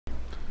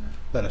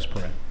Let us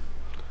pray.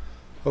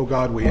 Oh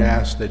God, we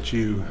ask that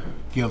you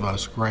give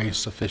us grace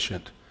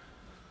sufficient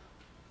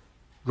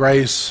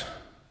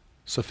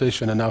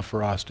enough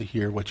for us to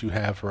hear what you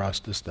have for us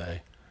this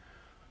day.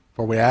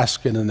 For we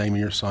ask in the name of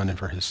your Son and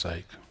for his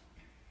sake.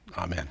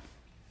 Amen.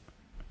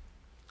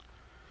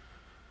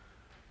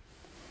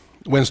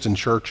 Winston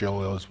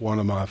Churchill is one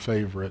of my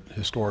favorite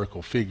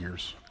historical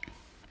figures.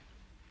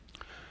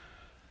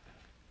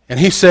 And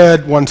he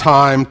said one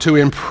time, to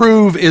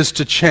improve is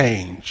to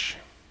change.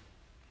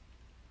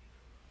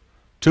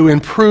 To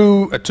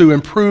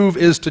improve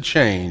is to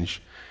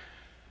change.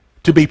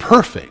 To be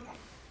perfect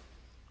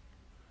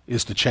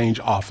is to change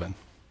often.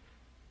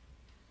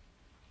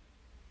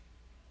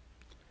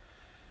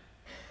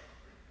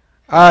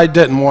 I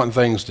didn't want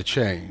things to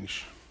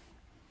change.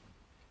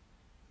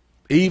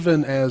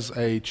 Even as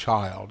a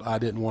child, I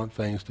didn't want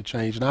things to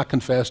change. And I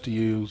confessed to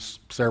you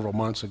several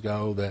months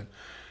ago that,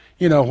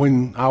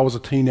 when I was a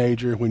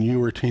teenager, when you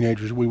were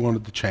teenagers, we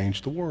wanted to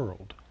change the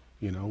world.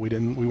 We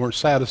weren't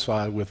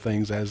satisfied with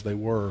things as they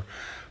were.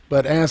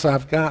 But as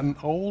I've gotten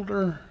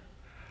older,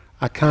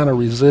 I kind of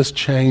resist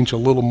change a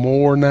little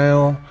more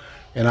now,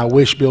 and I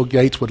wish Bill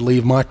Gates would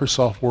leave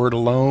Microsoft Word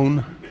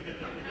alone.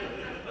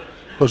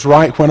 Because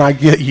right when I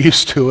get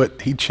used to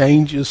it, he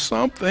changes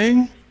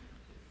something.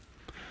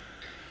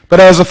 But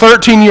as a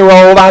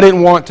 13-year-old, I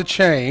didn't want to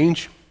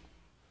change.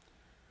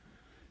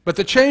 But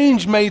the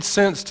change made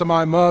sense to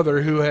my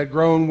mother, who had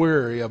grown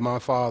weary of my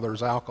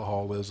father's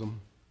alcoholism.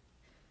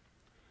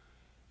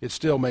 It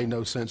still made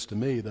no sense to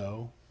me,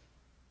 though.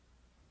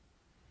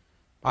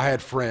 I had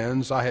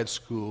friends, I had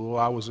school,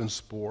 I was in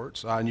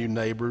sports, I knew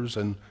neighbors,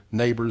 and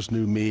neighbors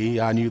knew me.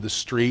 I knew the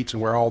streets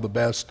and where all the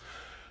best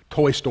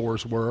toy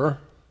stores were.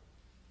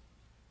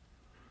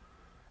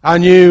 I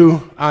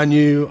knew.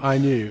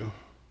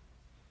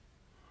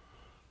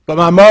 But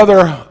my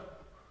mother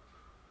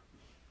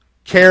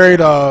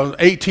carried a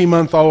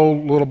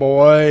 18-month-old little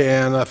boy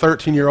and a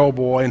 13-year-old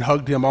boy and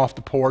hugged him off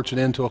the porch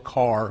and into a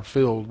car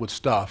filled with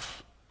stuff.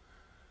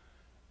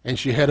 And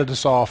she headed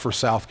us off for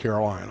South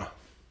Carolina.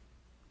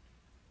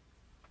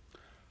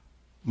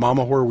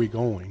 Mama, where are we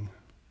going?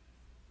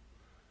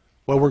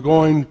 Well, we're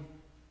going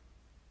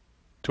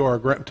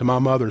to my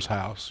mother's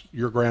house,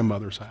 your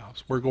grandmother's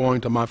house. We're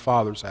going to my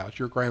father's house,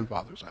 your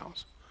grandfather's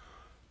house.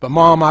 But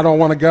Mom, I don't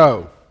want to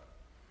go.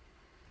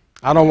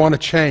 I don't want to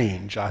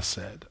change, I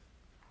said.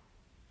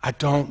 I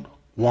don't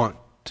want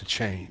to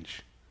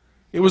change.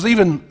 It was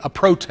even a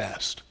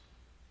protest.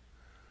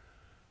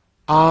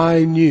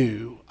 I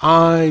knew,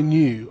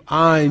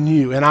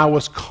 and I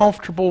was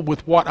comfortable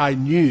with what I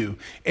knew.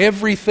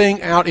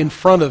 Everything out in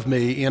front of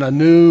me in a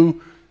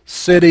new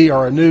city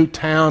or a new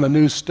town, a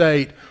new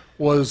state,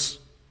 was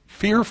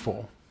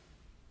fearful,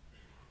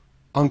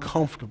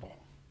 uncomfortable,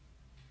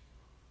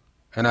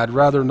 and I'd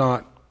rather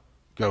not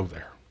go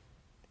there.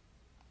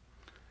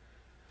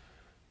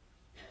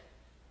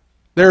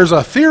 There's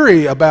a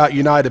theory about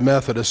United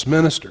Methodist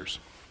ministers.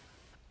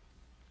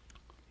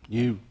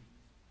 You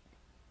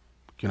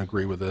can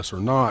agree with this or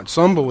not.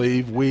 Some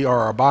believe we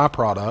are a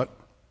byproduct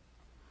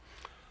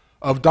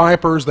of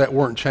diapers that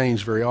weren't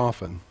changed very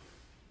often.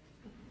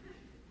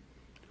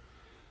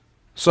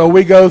 So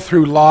we go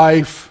through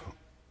life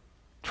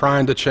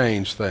trying to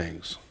change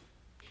things.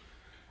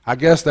 I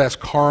guess that's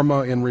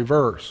karma in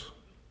reverse.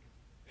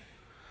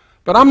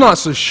 But I'm not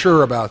so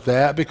sure about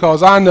that,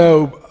 because I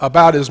know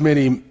about as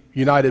many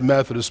United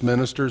Methodist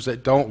ministers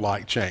that don't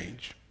like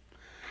change.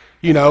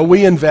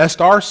 We invest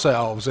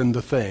ourselves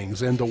into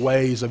things, into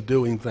ways of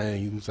doing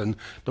things and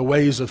the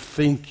ways of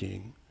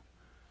thinking,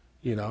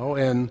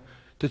 and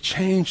to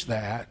change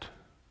that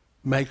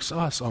makes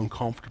us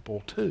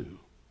uncomfortable too.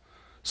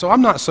 So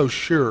I'm not so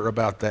sure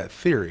about that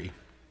theory.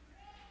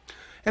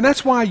 And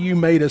that's why you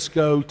made us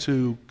go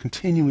to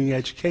continuing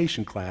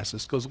education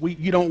classes, because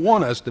you don't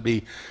want us to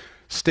be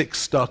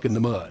stuck in the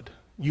mud.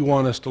 You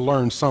want us to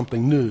learn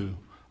something new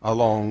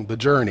along the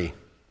journey.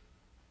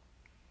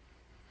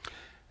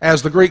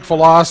 As the Greek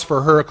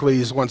philosopher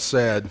Heracles once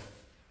said,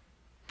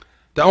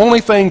 the only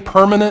thing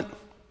permanent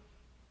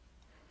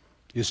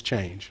is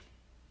change.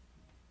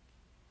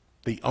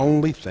 The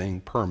only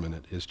thing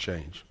permanent is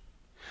change.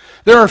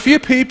 There are a few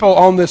people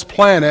on this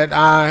planet,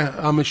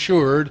 I'm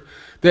assured,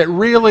 that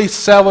really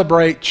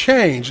celebrate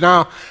change.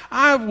 Now,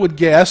 I would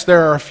guess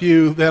there are a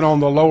few that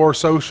on the lower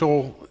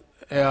social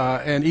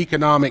and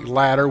economic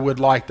ladder would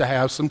like to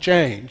have some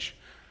change.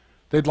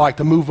 They'd like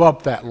to move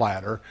up that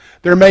ladder.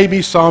 There may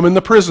be some in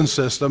the prison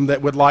system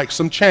that would like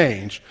some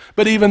change.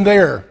 But even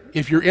there,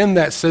 if you're in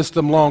that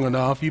system long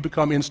enough, you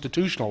become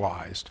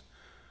institutionalized.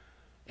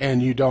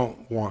 And you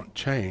don't want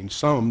change.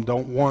 Some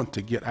don't want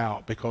to get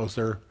out because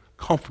they're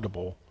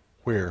comfortable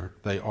where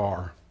they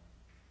are.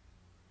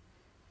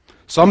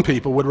 Some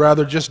people would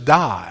rather just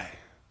die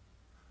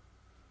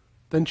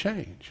than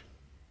change.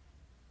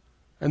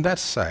 And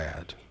that's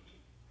sad.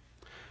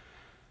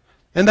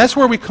 And that's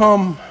where we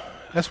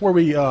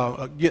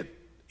get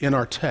in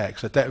our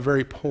text at that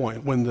very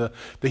point when the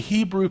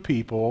Hebrew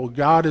people,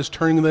 God is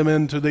turning them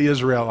into the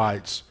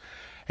Israelites.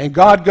 And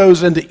God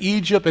goes into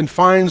Egypt and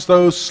finds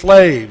those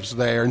slaves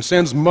there and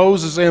sends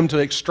Moses in to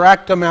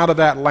extract them out of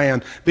that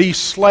land. These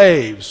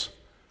slaves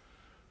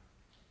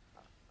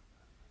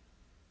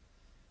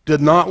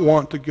did not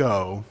want to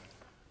go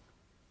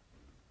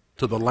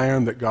to the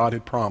land that God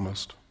had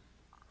promised,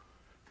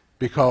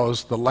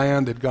 because the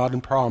land that God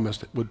had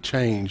promised would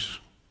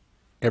change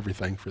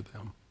everything for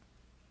them.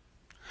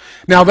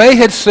 Now they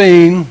had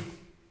seen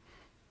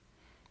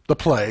the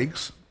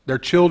plagues. Their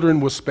children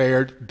were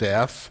spared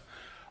death.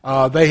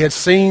 They had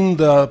seen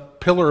the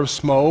pillar of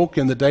smoke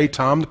in the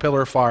daytime, the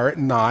pillar of fire at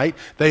night.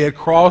 They had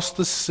crossed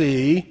the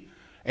sea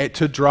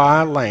to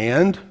dry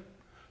land,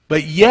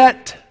 but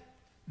yet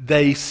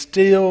they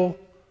still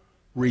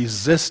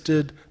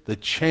resisted the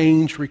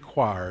change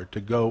required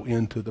to go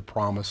into the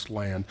promised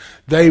land.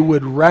 They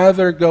would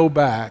rather go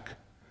back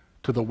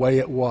to the way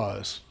it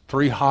was,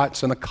 3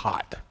 hots and a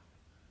cot.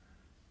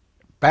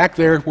 Back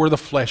there where the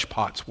flesh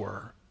pots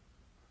were,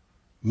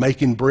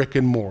 making brick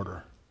and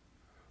mortar.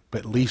 But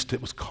at least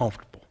it was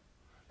comfortable.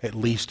 At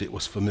least it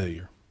was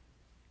familiar.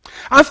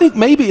 I think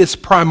maybe it's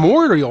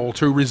primordial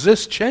to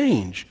resist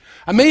change.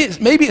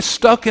 Maybe it's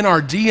stuck in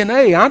our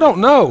DNA. I don't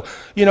know.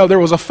 You know, there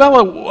was a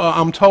fellow,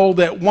 I'm told,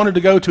 that wanted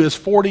to go to his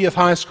 40th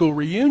high school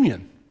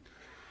reunion.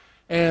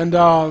 And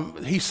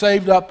he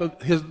saved up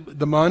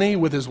the money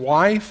with his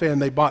wife,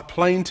 and they bought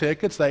plane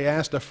tickets. They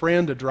asked a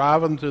friend to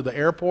drive them to the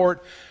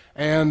airport,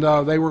 and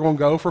they were going to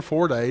go for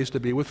 4 days to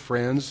be with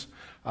friends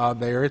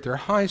there at their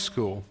high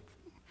school.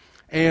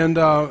 And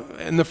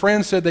the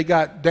friend said they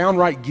got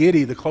downright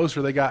giddy the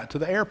closer they got to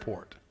the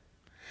airport.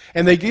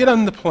 And they get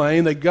on the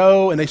plane, they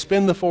go, and they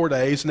spend the 4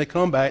 days, and they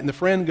come back, and the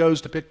friend goes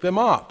to pick them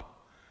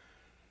up.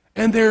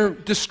 And they're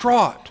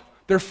distraught.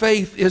 Their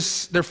face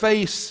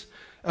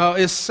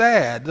is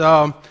sad.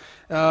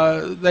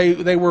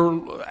 They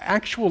were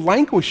actual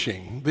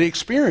languishing, the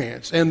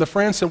experience. And the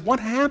friend said, "What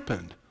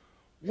happened?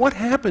 What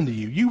happened to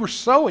you? You were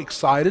so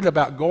excited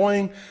about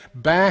going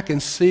back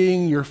and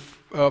seeing your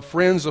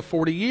friends of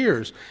 40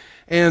 years.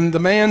 And the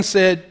man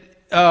said,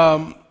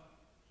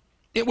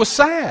 it was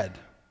sad.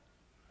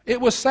 It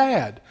was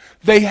sad.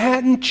 They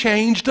hadn't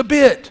changed a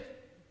bit,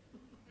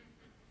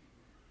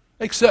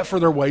 except for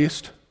their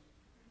waist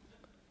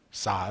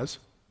size,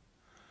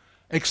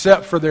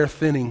 except for their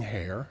thinning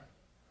hair,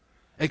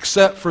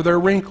 except for their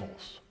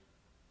wrinkles.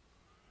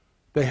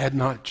 They had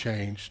not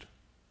changed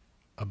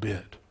a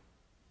bit."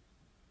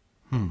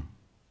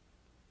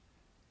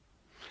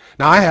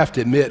 Now, I have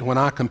to admit, when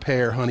I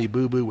compare Honey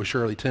Boo Boo with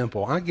Shirley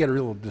Temple, I get a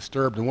little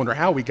disturbed and wonder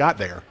how we got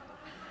there.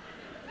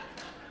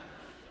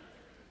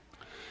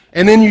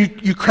 And then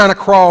you kind of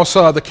cross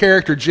the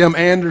character Jim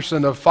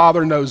Anderson of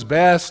Father Knows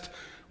Best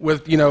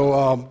with,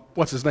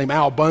 what's his name,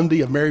 Al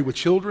Bundy of Married with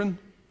Children.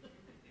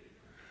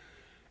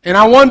 And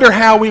I wonder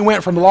how we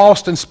went from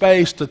Lost in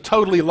Space to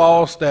totally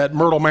lost at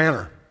Myrtle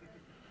Manor.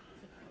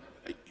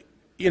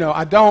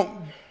 I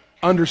don't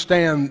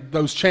understand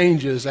those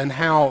changes and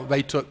how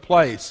they took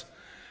place.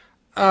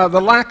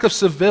 The lack of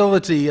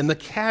civility and the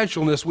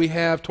casualness we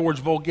have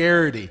towards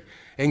vulgarity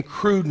and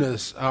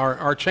crudeness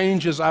are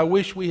changes I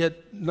wish we had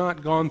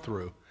not gone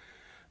through.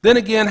 Then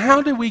again,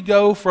 how did we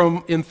go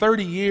from, in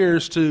 30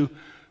 years, to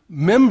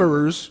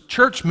members,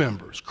 church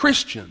members,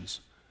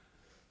 Christians,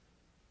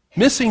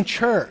 missing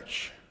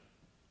church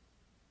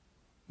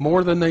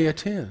more than they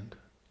attend?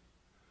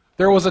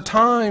 There was a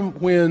time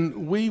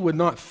when we would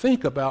not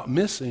think about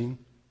missing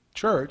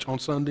church on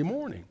Sunday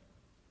morning.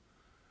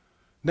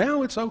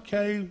 Now it's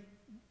okay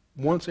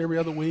once every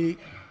other week,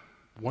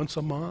 once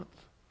a month,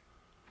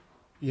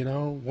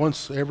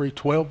 once every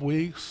 12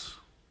 weeks,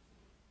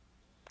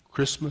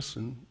 Christmas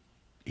and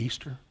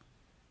Easter.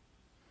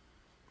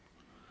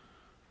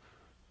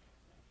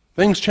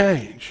 Things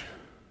change.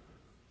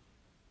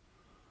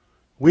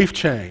 We've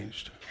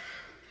changed.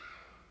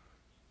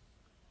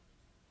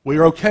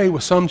 We're okay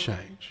with some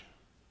change.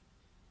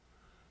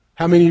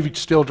 How many of you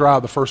still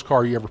drive the first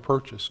car you ever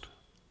purchased?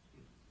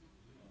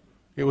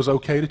 It was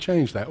okay to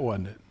change that,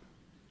 wasn't it?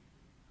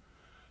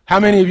 How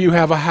many of you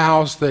have a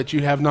house that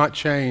you have not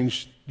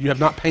changed, you have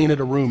not painted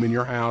a room in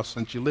your house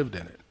since you lived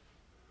in it?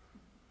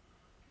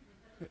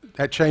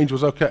 That change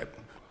was okay.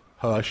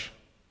 Hush.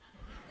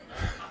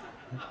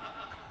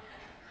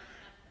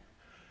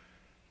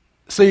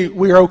 See,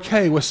 we're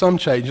okay with some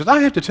changes.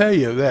 I have to tell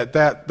you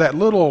that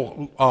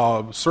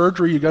little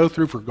surgery you go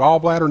through for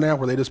gallbladder now,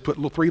 where they just put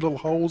 3 little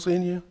holes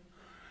in you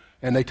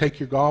and they take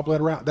your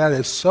gallbladder out, that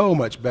is so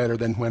much better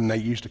than when they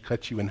used to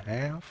cut you in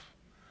half.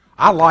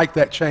 I like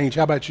that change.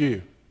 How about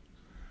you?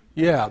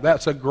 Yeah,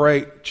 that's a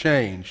great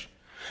change.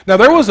 Now,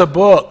 there was a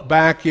book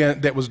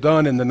that was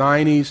done in the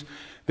 90s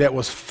that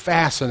was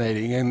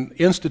fascinating, and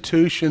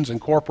institutions and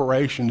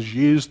corporations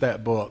used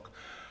that book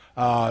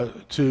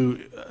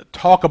to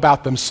talk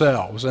about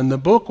themselves. And the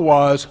book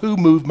was Who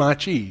Moved My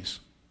Cheese?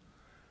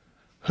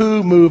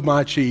 Who Moved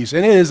My Cheese?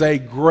 And it is a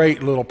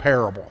great little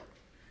parable.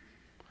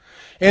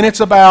 And it's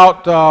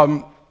about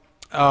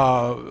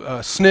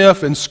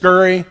Sniff and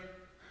Scurry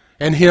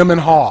and Hem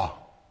and Haw.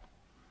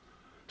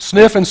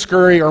 Sniff and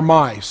Scurry are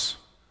mice.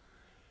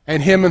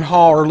 And him and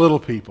Hall are little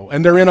people.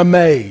 And they're in a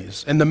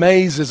maze. And the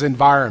maze is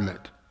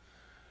environment.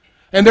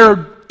 And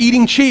they're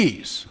eating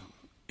cheese.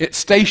 It's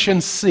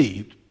Station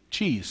C.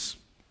 Cheese.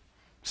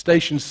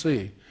 Station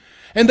C.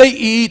 And they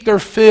eat their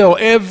fill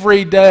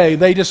every day.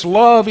 They just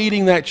love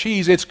eating that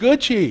cheese. It's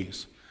good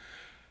cheese.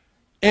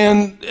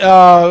 And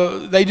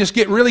they just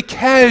get really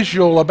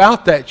casual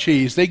about that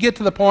cheese. They get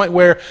to the point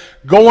where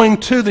going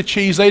to the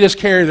cheese, they just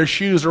carry their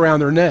shoes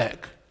around their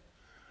neck.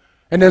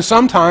 And then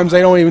sometimes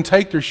they don't even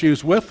take their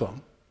shoes with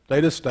them.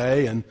 They just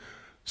stay and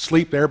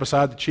sleep there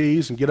beside the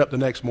cheese and get up the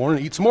next morning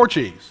and eat some more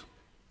cheese.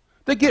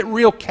 They get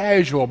real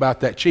casual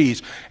about that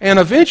cheese. And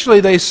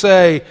eventually they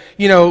say,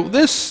 you know,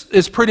 this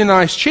is pretty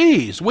nice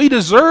cheese. We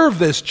deserve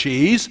this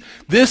cheese.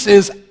 This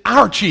is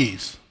our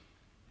cheese.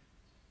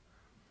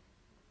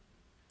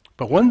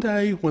 But one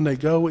day when they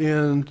go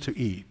in to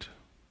eat,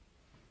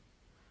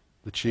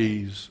 the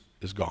cheese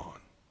is gone.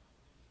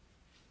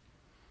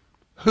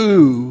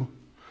 Who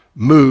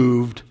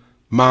moved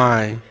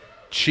my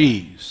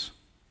cheese?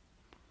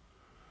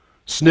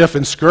 Sniff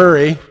and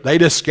scurry, they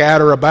just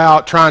scatter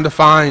about trying to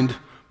find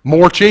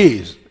more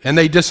cheese, and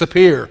they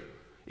disappear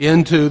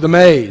into the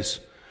maze.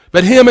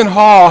 But him and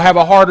Hall have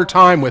a harder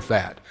time with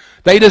that.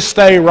 They just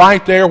stay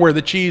right there where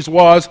the cheese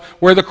was,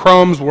 where the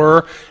crumbs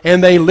were,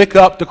 and they lick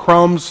up the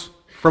crumbs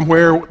from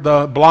where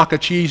the block of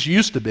cheese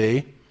used to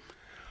be.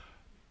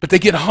 But they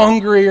get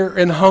hungrier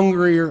and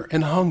hungrier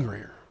and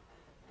hungrier.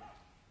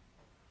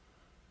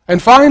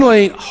 And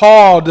finally,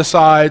 Hall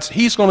decides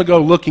he's going to go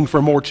looking for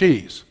more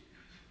cheese,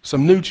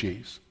 some new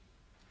cheese.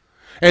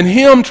 And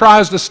him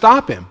tries to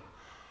stop him.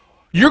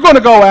 You're going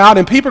to go out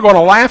and people are going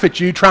to laugh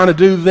at you trying to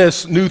do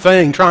this new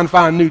thing, trying to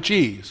find new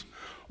cheese.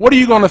 What are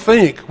you going to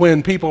think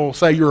when people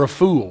say you're a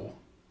fool?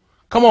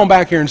 Come on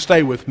back here and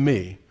stay with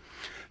me.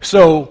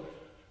 So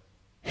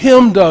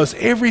him does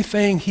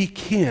everything he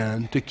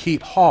can to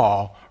keep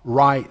Hall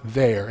right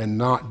there and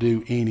not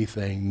do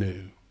anything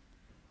new.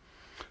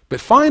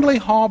 But finally,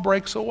 Hall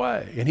breaks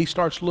away, and he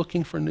starts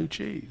looking for new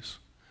cheese.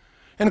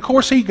 And of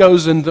course, he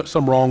goes in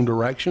some wrong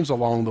directions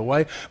along the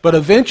way, but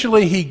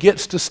eventually he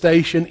gets to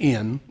Station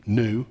N,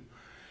 new,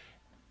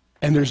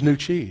 and there's new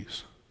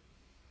cheese.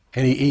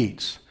 And he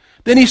eats.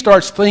 Then he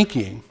starts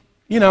thinking,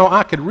 you know,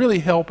 I could really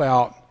help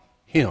out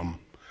him.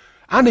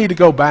 I need to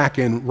go back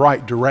and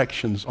write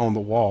directions on the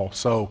wall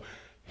so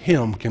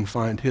him can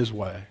find his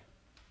way.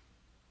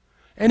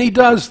 And he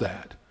does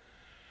that.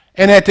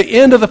 And at the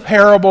end of the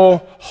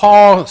parable,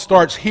 Hall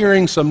starts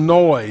hearing some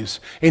noise,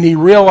 and he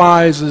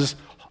realizes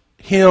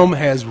him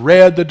has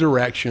read the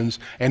directions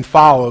and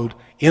followed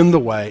in the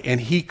way,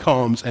 and he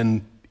comes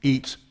and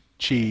eats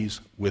cheese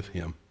with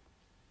him.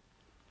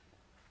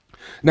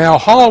 Now,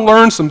 Hall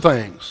learned some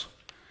things,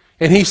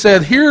 and he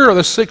said, here are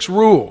the 6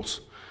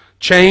 rules.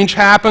 Change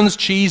happens,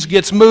 cheese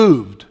gets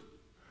moved.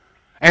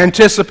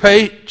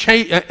 Anticipate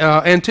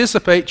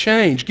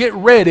change. Get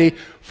ready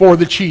for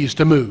the cheese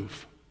to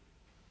move.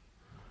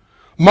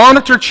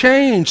 Monitor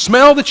change.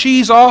 Smell the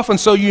cheese often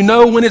so you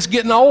know when it's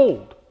getting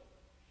old.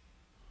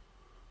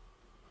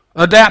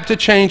 Adapt to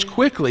change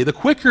quickly. The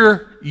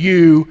quicker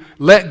you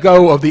let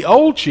go of the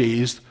old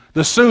cheese,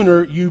 the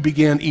sooner you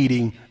begin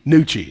eating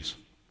new cheese.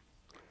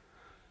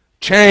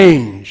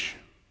 Change.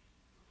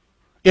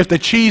 If the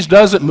cheese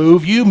doesn't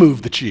move, you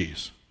move the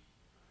cheese.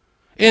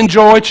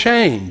 Enjoy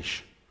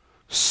change.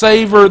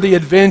 Savor the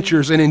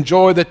adventures and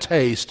enjoy the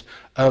taste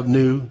of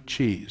new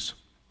cheese.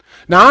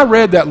 Now, I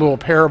read that little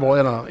parable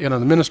in an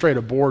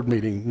administrative board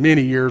meeting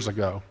many years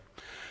ago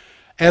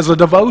as a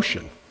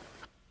devotion.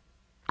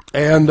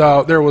 And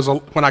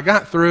when I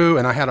got through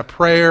and I had a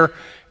prayer,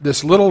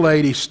 this little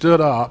lady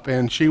stood up,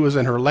 and she was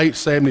in her late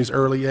 70s,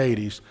 early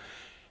 80s,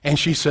 and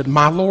she said,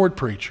 my Lord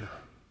preacher,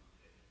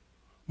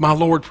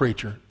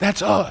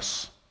 that's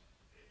us.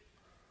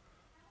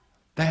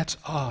 That's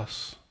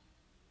us.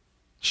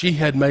 She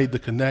had made the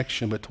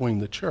connection between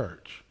the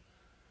church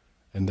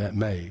and that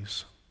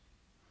maze.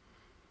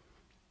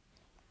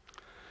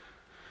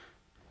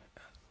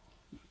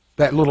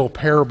 That little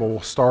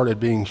parable started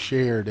being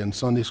shared in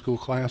Sunday school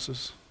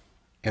classes,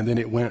 and then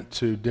it went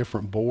to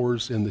different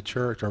boards in the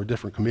church or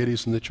different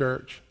committees in the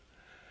church.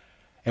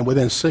 And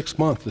within 6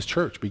 months, the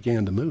church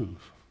began to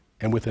move.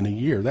 And within a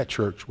year, that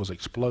church was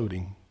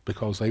exploding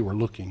because they were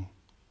looking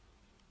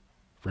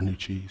for new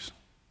cheese.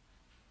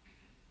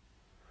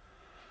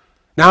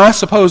 Now, I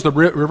suppose the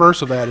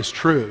reverse of that is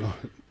true.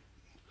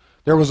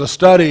 There was a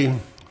study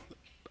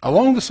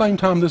along the same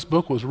time this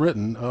book was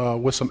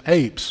written with some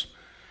apes.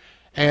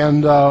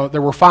 And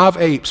there were 5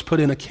 apes put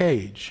in a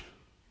cage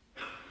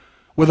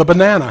with a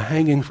banana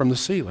hanging from the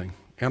ceiling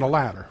and a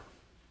ladder.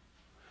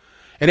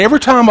 And every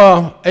time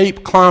an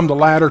ape climbed the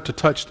ladder to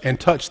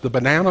touch the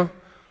banana,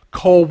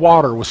 cold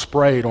water was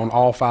sprayed on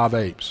all 5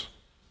 apes.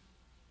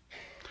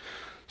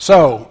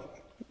 So,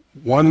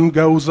 1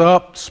 goes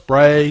up,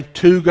 sprayed,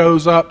 2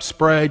 goes up,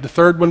 sprayed, the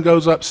 3rd one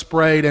goes up,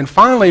 sprayed, and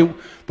finally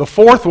the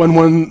 4th one,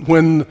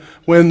 when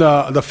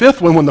the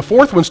 5th one, when the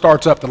 4th one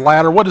starts up the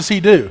ladder, what does he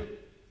do?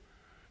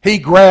 He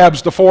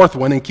grabs the 4th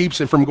one and keeps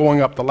it from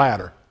going up the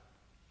ladder.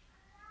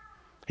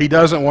 He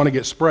doesn't want to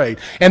get sprayed.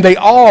 And they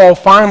all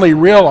finally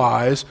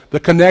realize the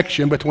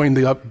connection between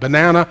the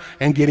banana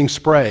and getting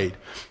sprayed.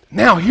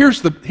 Now,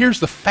 here's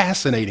the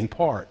fascinating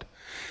part.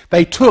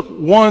 They took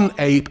one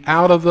ape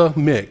out of the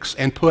mix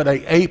and put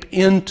an ape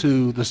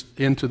into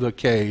the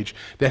cage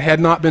that had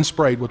not been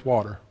sprayed with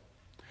water.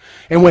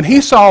 And when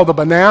he saw the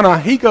banana,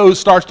 he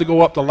starts to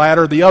go up the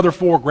ladder. The other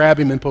four grab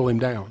him and pull him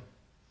down.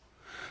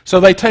 So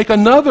they take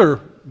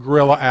another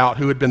gorilla out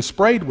who had been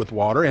sprayed with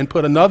water and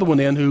put another one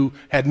in who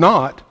had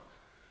not,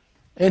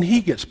 and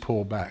he gets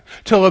pulled back.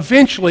 Till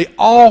eventually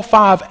all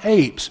 5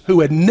 apes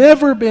who had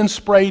never been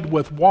sprayed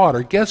with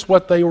water, guess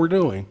what they were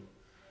doing?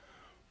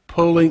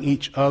 Pulling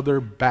each other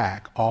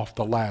back off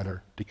the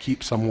ladder to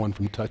keep someone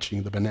from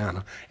touching the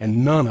banana.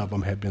 And none of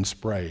them had been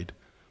sprayed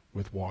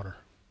with water.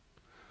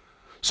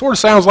 Sort of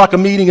sounds like a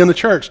meeting in the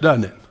church,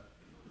 doesn't it?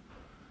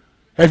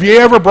 Have you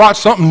ever brought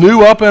something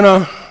new up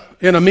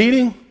in a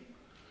meeting?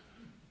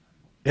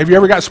 Have you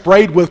ever got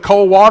sprayed with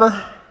cold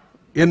water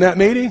in that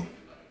meeting?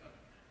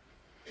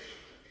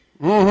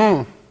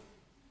 Mm-hmm.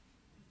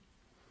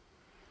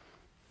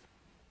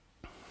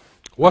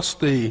 What's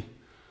the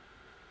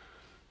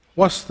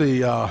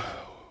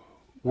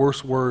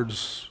worst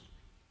words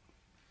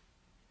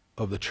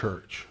of the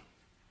church?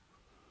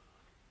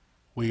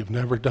 We've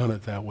never done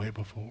it that way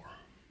before.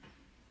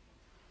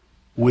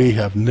 We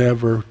have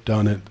never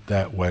done it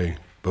that way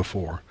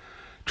before.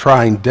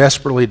 Trying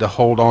desperately to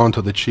hold on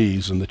to the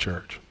cheese in the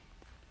church.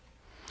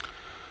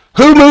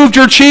 Who moved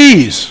your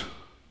cheese?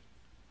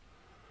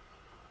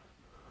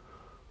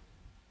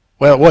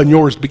 Well, it wasn't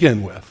yours to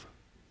begin with.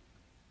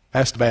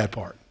 That's the bad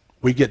part.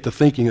 We get to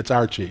thinking it's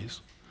our cheese.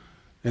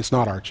 It's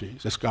not our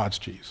cheese. It's God's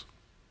cheese.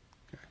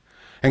 Okay.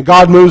 And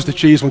God moves the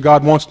cheese when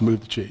God wants to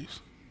move the cheese.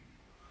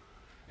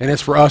 And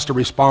it's for us to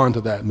respond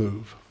to that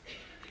move.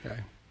 Okay.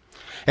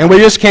 And we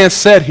just can't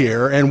sit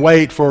here and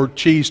wait for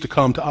cheese to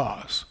come to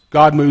us.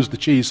 God moves the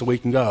cheese so we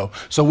can go,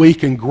 so we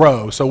can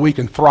grow, so we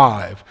can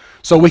thrive,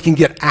 so we can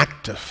get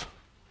active.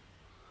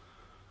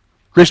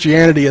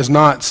 Christianity is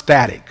not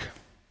static.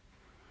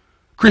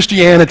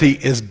 Christianity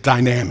is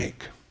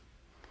dynamic.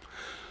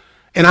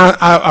 And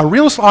I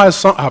realized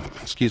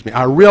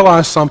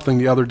something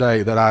the other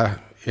day that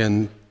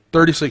in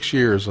 36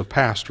 years of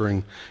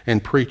pastoring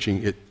and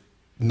preaching, it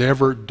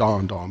never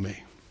dawned on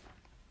me.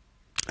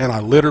 And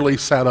I literally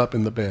sat up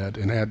in the bed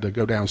and had to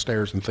go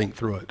downstairs and think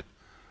through it.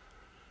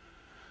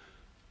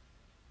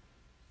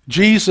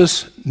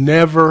 Jesus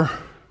never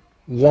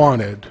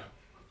wanted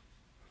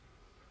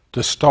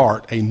to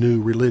start a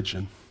new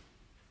religion.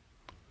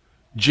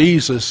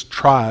 Jesus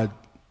tried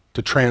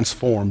to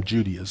transform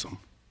Judaism.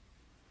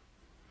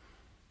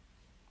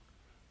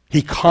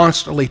 He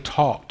constantly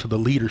talked to the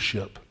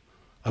leadership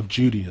of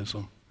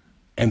Judaism,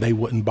 and they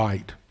wouldn't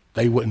bite.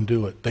 They wouldn't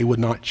do it. They would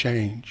not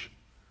change.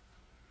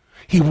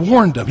 He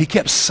warned them. He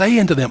kept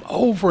saying to them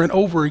over and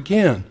over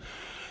again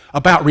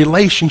about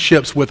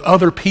relationships with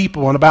other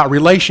people and about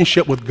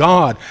relationship with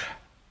God,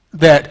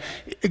 that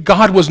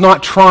God was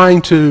not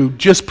trying to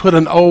just put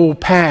an old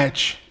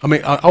patch on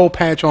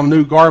a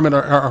new garment,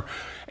 or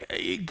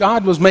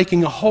God was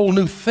making a whole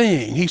new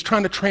thing. He's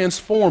trying to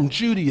transform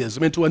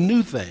Judaism into a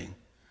new thing.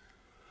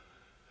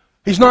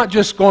 He's not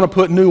just going to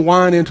put new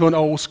wine into an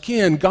old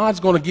skin. God's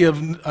going to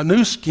give a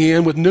new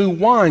skin with new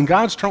wine.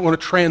 God's going to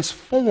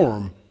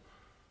transform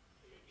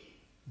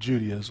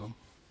Judaism.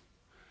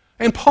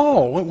 And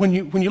Paul, when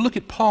you look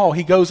at Paul,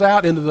 he goes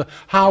out into the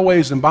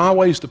highways and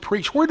byways to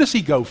preach. Where does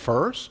he go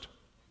first?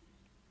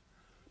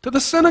 To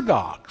the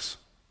synagogues.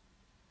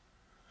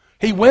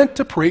 He went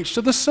to preach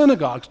to the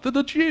synagogues, to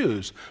the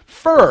Jews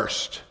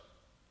first.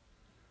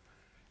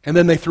 And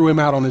then they threw him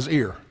out on his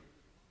ear.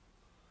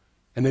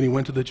 And then he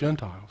went to the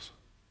Gentiles.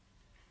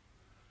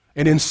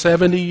 And in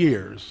 70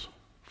 years,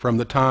 from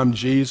the time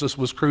Jesus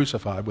was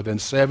crucified, within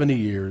 70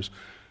 years,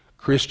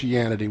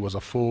 Christianity was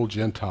a full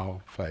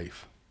Gentile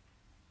faith.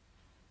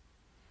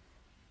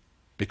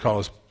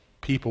 Because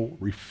people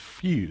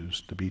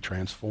refused to be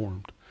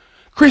transformed.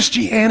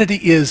 Christianity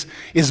is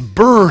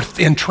birth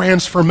in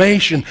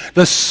transformation.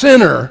 The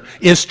sinner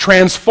is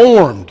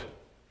transformed.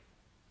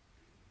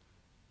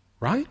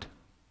 Right?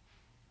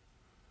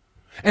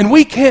 And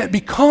we can't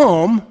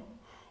become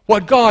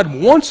what God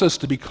wants us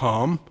to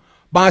become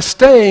by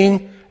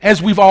staying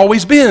as we've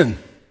always been.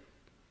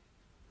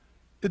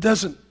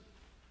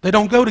 They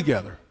don't go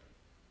together.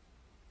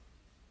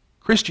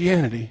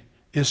 Christianity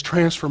is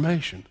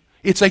transformation.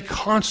 It's a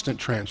constant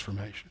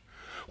transformation.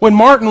 When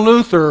Martin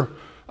Luther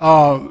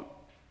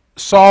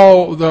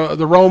saw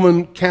the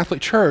Roman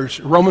Catholic Church,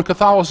 Roman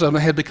Catholicism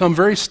had become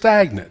very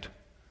stagnant,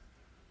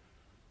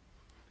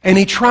 and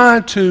he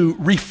tried to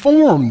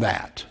reform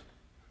that.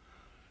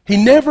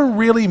 He never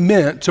really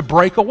meant to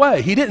break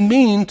away. He didn't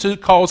mean to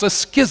cause a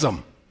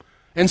schism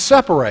and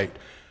separate.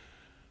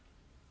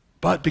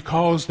 But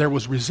because there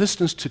was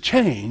resistance to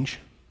change,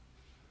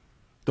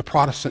 the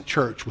Protestant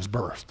church was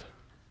birthed.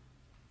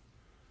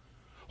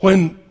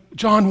 When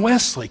John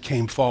Wesley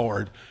came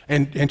forward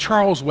and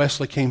Charles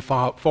Wesley came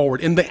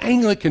forward in the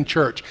Anglican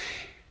church,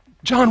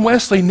 John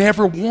Wesley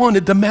never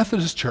wanted the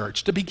Methodist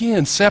Church to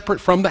begin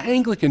separate from the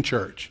Anglican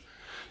Church.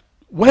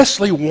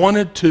 Wesley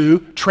wanted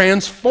to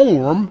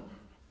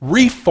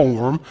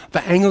reform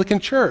the Anglican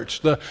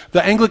Church. The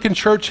Anglican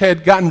Church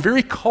had gotten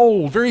very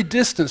cold, very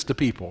distant to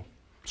people,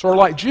 sort of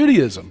like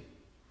Judaism,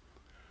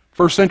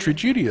 first century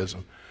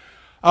Judaism.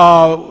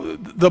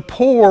 The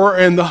poor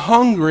and the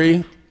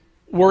hungry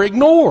were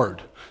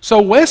ignored.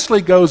 So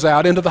Wesley goes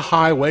out into the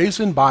highways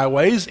and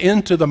byways,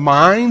 into the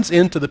mines,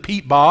 into the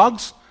peat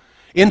bogs,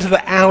 into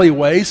the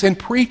alleyways, and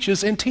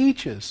preaches and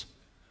teaches.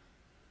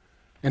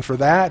 And for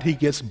that, he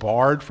gets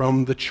barred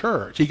from the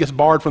church. He gets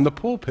barred from the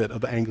pulpit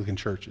of the Anglican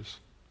churches.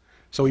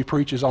 So he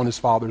preaches on his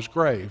father's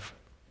grave.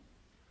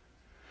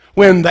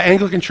 When the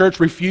Anglican Church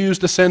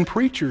refused to send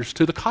preachers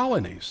to the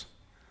colonies,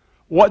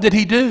 what did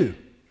he do?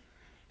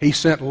 He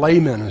sent lay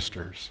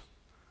ministers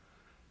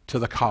to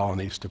the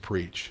colonies to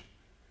preach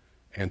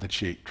and to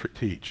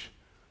teach.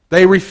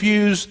 They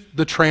refused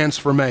the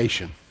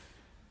transformation.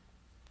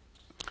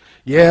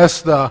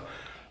 Yes, the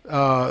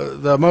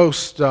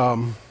most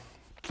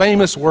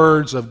famous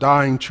words of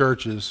dying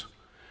churches: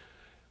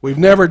 we've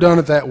never done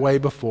it that way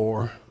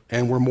before,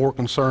 and we're more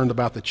concerned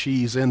about the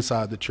cheese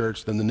inside the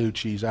church than the new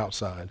cheese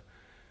outside.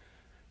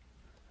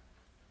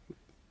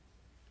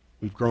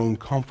 We've grown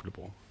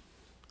comfortable.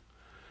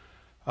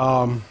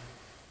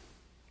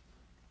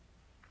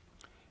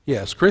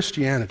 Yes,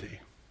 Christianity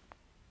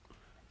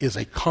is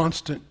a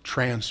constant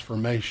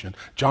transformation.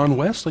 John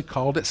Wesley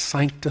called it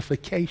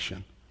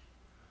sanctification.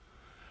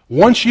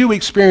 Once you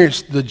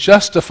experience the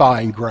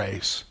justifying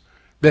grace,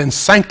 then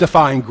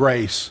sanctifying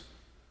grace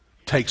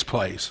takes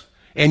place.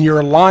 And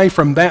your life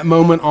from that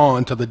moment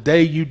on to the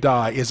day you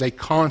die is a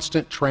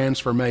constant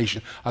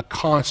transformation, a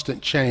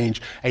constant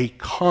change, a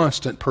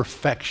constant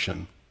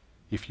perfection,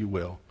 if you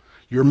will.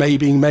 You're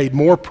being made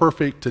more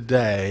perfect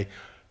today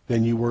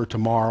than you were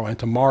tomorrow, and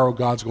tomorrow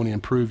God's going to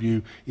improve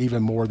you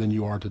even more than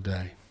you are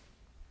today.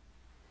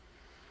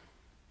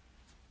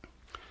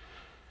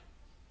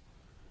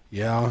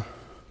 Yeah.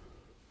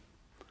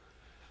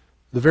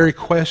 The very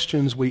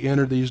questions we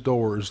enter these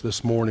doors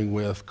this morning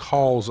with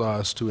calls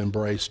us to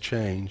embrace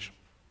change.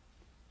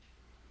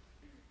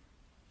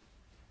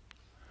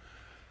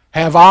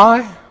 Have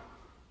I?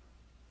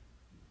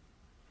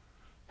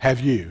 Have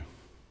you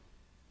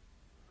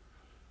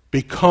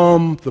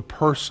become the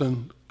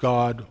person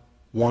God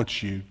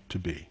wants you to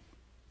be?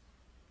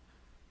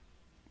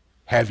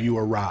 Have you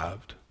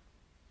arrived?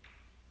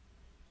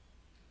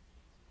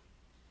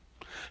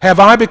 Have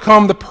I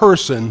become the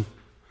person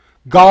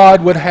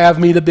God would have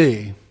me to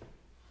be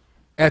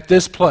at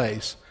this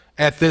place,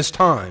 at this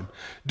time?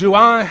 Do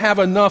I have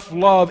enough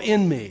love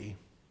in me?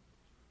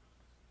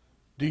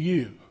 Do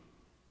you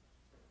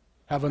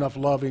have enough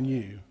love in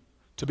you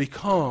to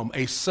become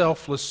a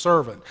selfless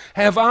servant?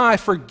 Have I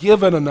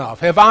forgiven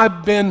enough? Have I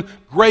been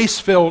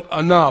grace-filled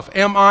enough?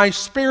 Am I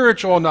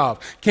spiritual enough?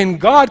 Can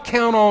God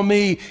count on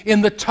me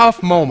in the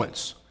tough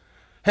moments?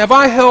 Have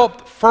I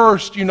helped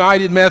First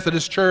United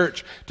Methodist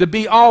Church to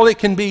be all it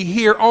can be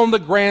here on the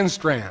Grand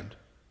Strand?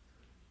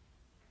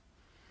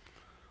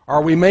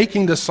 Are we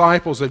making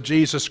disciples of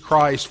Jesus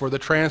Christ for the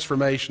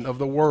transformation of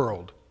the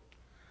world?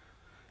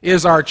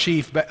 Is our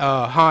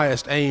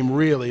highest aim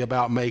really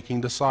about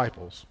making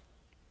disciples?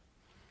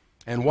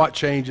 And what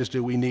changes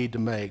do we need to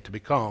make to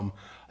become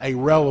a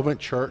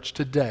relevant church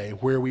today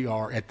where we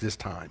are at this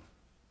time?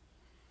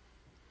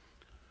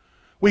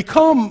 We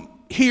come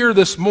here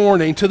this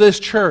morning to this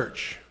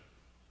church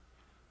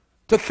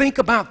to think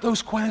about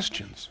those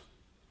questions.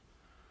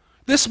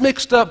 This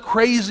mixed up,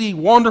 crazy,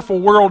 wonderful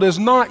world is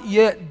not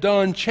yet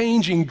done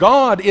changing.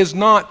 God is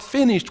not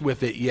finished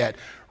with it yet.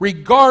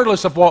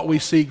 Regardless of what we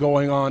see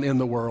going on in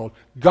the world,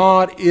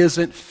 God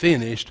isn't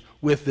finished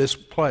with this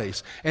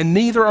place. And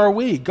neither are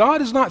we.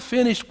 God is not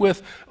finished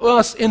with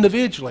us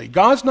individually.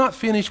 God's not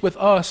finished with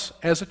us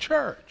as a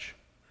church.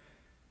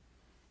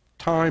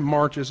 Time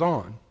marches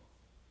on.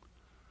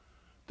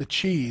 The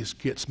cheese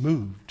gets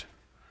moved.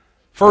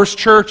 First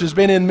Church has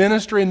been in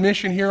ministry and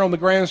mission here on the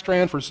Grand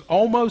Strand for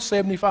almost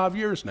 75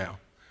 years now.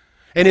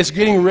 And it's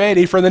getting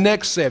ready for the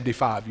next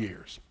 75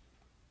 years.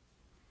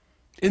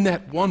 Isn't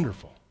that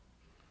wonderful?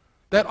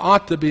 That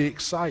ought to be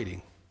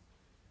exciting.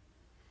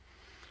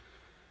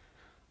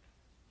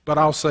 But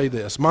I'll say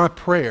this, my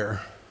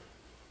prayer,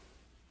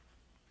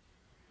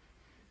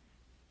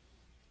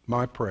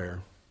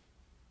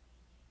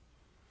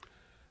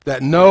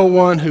 that no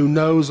one who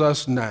knows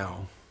us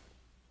now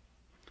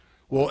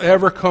will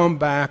ever come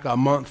back a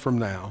month from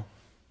now,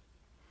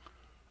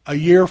 a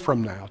year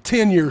from now,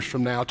 10 years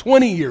from now,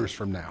 20 years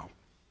from now,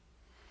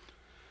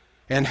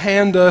 and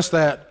hand us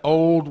that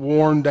old,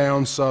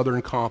 worn-down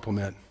Southern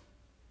compliment.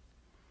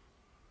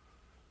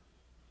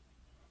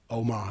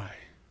 Oh my,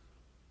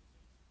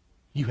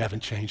 you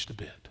haven't changed a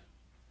bit.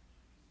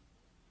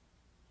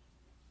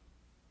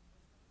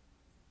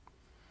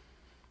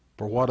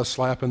 For what a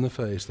slap in the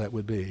face that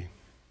would be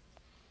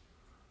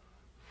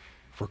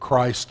for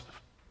Christ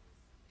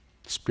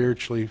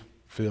spiritually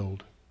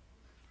filled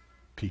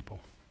people.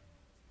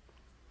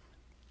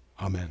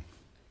 Amen.